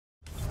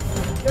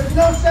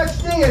There's no such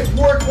thing as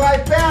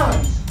work-life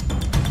balance.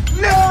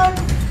 None!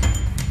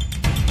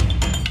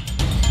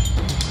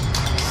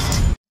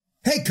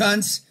 Hey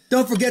cunts,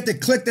 don't forget to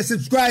click the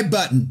subscribe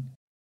button.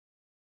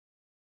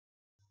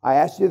 I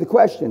asked you the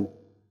question,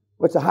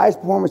 what's the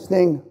highest performance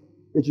thing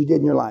that you did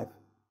in your life?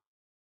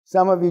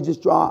 Some of you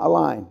just draw a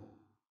line.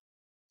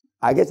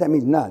 I guess that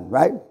means none,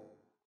 right?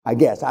 I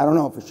guess. I don't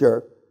know for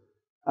sure.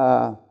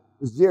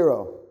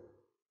 0.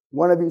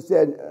 One of you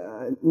said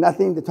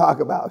nothing to talk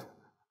about.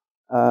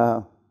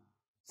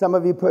 Some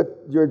of you put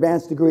your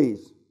advanced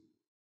degrees.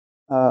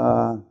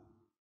 Some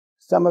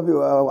of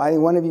you, I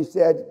think one of you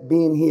said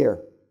being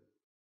here.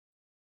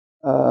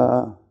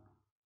 One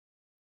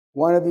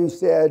of you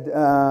said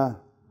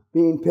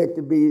being picked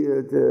to be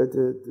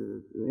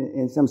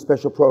in some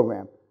special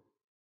program.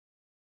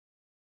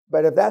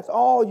 But if that's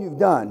all you've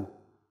done,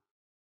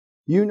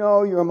 you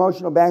know your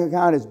emotional bank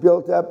account is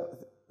built up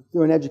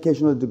through an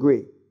educational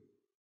degree.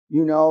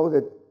 You know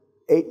that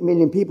 8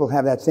 million people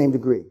have that same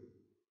degree.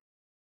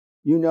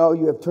 You know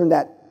you have turned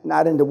that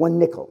not into one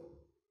nickel.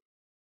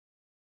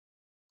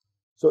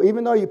 So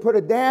even though you put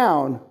it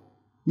down,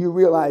 you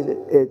realize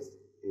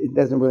it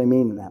doesn't really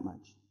mean that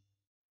much.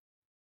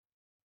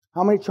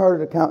 How many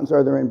chartered accountants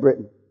are there in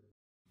Britain?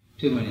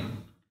 Too many.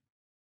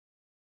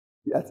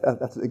 That's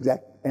the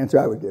exact answer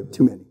I would give.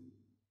 Too many.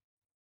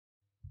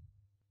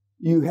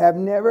 You have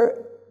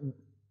never,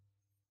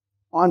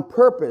 on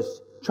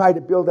purpose, tried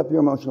to build up your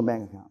emotional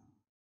bank account.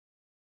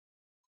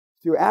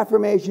 Through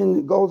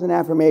affirmation, goals and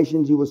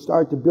affirmations, you will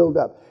start to build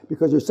up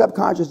because your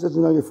subconscious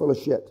doesn't know you're full of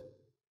shit.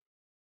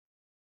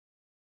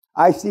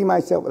 I see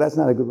myself, that's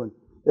not a good one.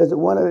 There's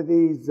one of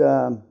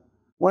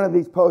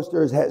these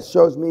posters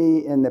shows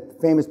me in the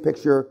famous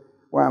picture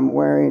where I'm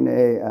wearing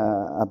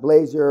a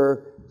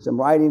blazer, some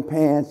riding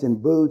pants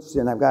and boots,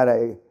 and I've got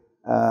a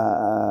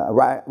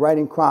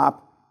riding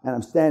crop, and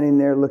I'm standing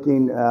there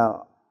looking.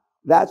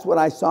 That's what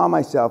I saw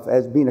myself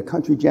as, being a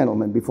country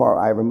gentleman before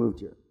I ever moved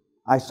here.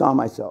 I saw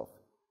myself.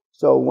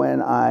 So when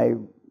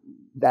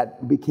that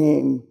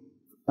came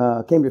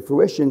to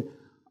fruition,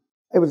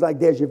 it was like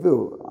deja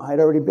vu. I'd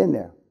already been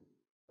there.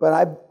 But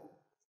I've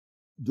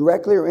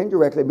directly or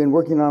indirectly been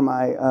working on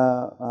my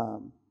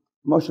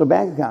emotional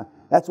bank account.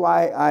 That's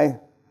why I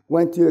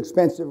went to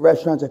expensive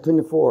restaurants I couldn't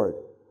afford.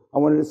 I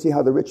wanted to see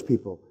how the rich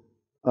people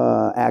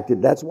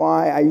acted. That's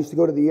why I used to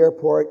go to the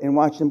airport and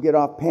watch them get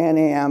off Pan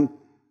Am,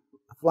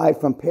 fly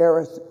from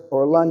Paris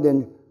or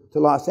London to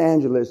Los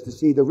Angeles to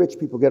see the rich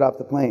people get off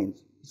the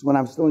planes. It's when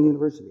I was still in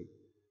university.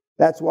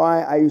 That's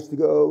why I used to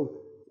go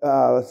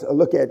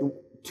look at $1,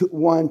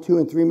 $2,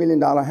 and $3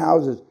 million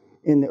houses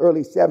in the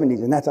early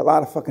 70s, and that's a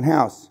lot of fucking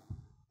house.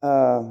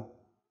 On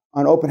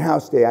open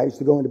house day, I used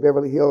to go into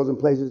Beverly Hills and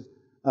places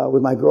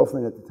with my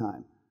girlfriend at the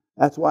time.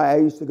 That's why I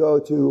used to go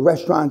to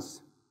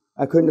restaurants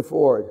I couldn't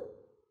afford.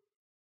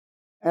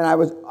 And I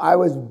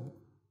was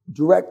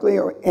directly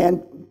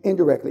and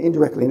indirectly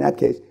in that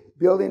case,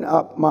 building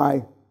up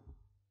my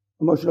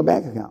emotional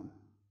bank account.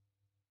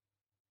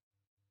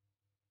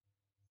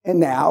 And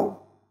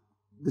now,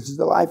 this is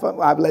the life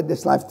I've led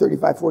this life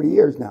 35, 40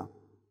 years now.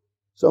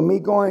 So me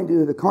going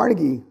to the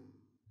Carnegie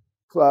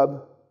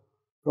Club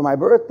for my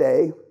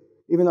birthday,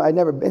 even though I'd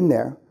never been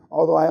there,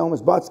 although I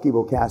almost bought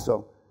Skibo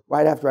Castle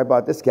right after I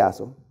bought this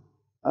castle,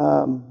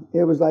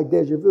 it was like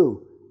deja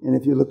vu. And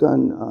if you look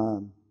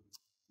on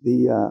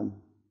the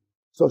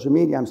social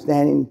media, I'm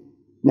standing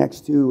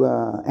next to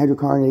Andrew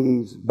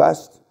Carnegie's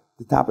bust at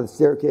the top of the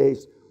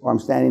staircase, or I'm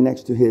standing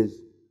next to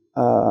his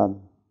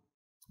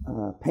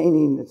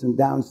painting that's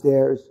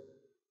downstairs.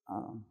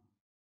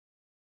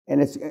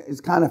 And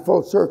it's kind of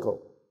full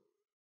circle.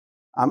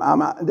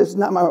 This is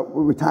not my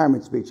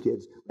retirement speech,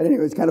 kids. But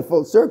anyway, it's kind of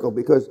full circle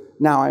because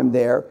now I'm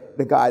there,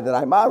 the guy that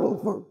I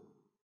modeled for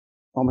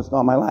almost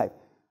all my life.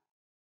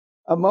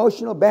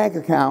 Emotional bank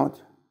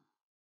account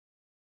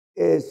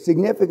is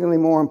significantly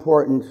more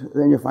important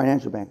than your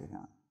financial bank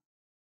account.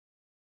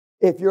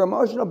 If your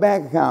emotional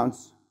bank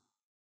accounts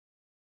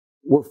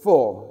were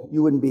full,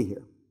 you wouldn't be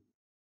here.